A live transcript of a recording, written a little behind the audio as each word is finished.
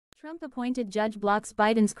Trump-appointed judge blocks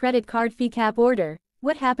Biden's credit card fee cap order.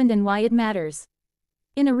 What happened and why it matters.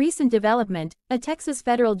 In a recent development, a Texas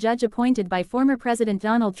federal judge appointed by former President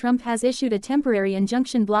Donald Trump has issued a temporary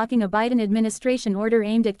injunction blocking a Biden administration order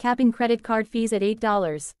aimed at capping credit card fees at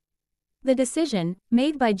 $8. The decision,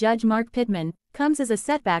 made by Judge Mark Pittman, comes as a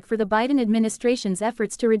setback for the Biden administration's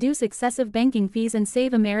efforts to reduce excessive banking fees and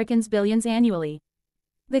save Americans billions annually.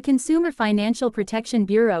 The Consumer Financial Protection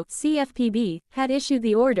Bureau (CFPB) had issued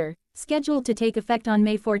the order, scheduled to take effect on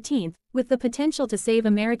May 14, with the potential to save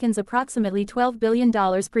Americans approximately $12 billion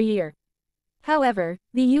per year. However,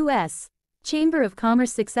 the U.S. Chamber of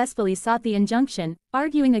Commerce successfully sought the injunction,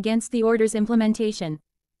 arguing against the order's implementation.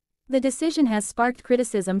 The decision has sparked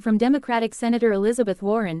criticism from Democratic Senator Elizabeth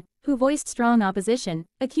Warren, who voiced strong opposition,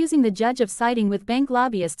 accusing the judge of siding with bank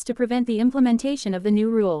lobbyists to prevent the implementation of the new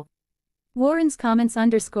rule. Warren's comments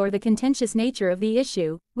underscore the contentious nature of the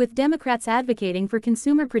issue, with Democrats advocating for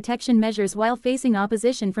consumer protection measures while facing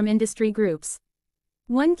opposition from industry groups.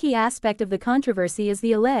 One key aspect of the controversy is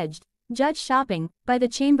the alleged judge shopping by the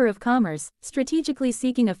Chamber of Commerce, strategically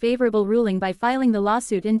seeking a favorable ruling by filing the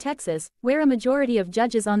lawsuit in Texas, where a majority of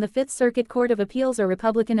judges on the Fifth Circuit Court of Appeals are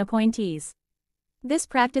Republican appointees. This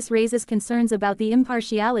practice raises concerns about the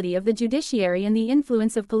impartiality of the judiciary and the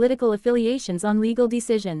influence of political affiliations on legal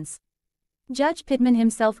decisions. Judge Pittman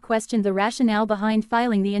himself questioned the rationale behind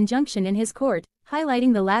filing the injunction in his court,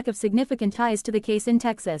 highlighting the lack of significant ties to the case in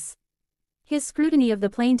Texas. His scrutiny of the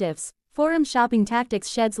plaintiffs' forum shopping tactics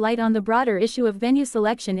sheds light on the broader issue of venue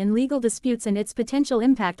selection in legal disputes and its potential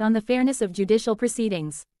impact on the fairness of judicial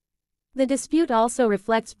proceedings. The dispute also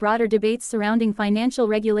reflects broader debates surrounding financial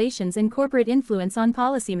regulations and corporate influence on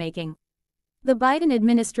policymaking. The Biden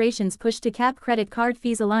administration's push to cap credit card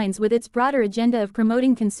fees aligns with its broader agenda of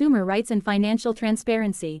promoting consumer rights and financial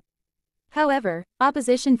transparency. However,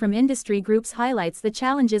 opposition from industry groups highlights the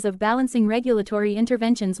challenges of balancing regulatory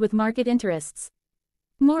interventions with market interests.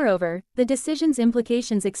 Moreover, the decision's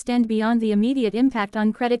implications extend beyond the immediate impact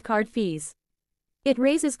on credit card fees. It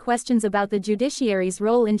raises questions about the judiciary's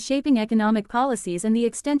role in shaping economic policies and the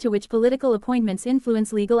extent to which political appointments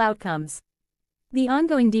influence legal outcomes. The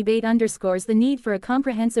ongoing debate underscores the need for a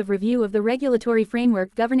comprehensive review of the regulatory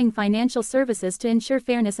framework governing financial services to ensure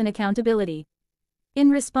fairness and accountability. In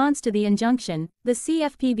response to the injunction, the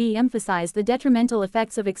CFPB emphasized the detrimental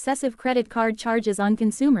effects of excessive credit card charges on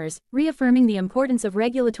consumers, reaffirming the importance of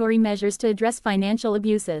regulatory measures to address financial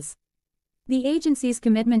abuses. The agency's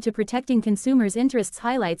commitment to protecting consumers' interests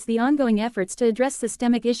highlights the ongoing efforts to address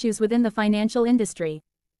systemic issues within the financial industry.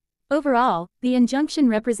 Overall, the injunction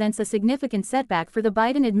represents a significant setback for the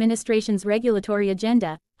Biden administration's regulatory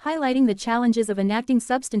agenda, highlighting the challenges of enacting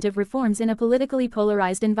substantive reforms in a politically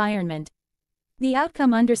polarized environment. The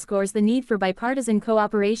outcome underscores the need for bipartisan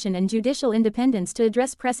cooperation and judicial independence to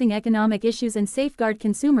address pressing economic issues and safeguard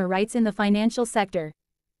consumer rights in the financial sector.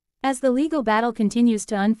 As the legal battle continues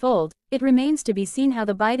to unfold, it remains to be seen how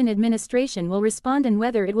the Biden administration will respond and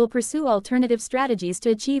whether it will pursue alternative strategies to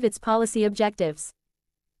achieve its policy objectives.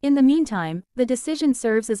 In the meantime, the decision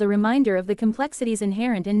serves as a reminder of the complexities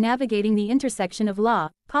inherent in navigating the intersection of law,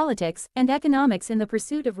 politics, and economics in the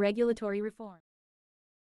pursuit of regulatory reform.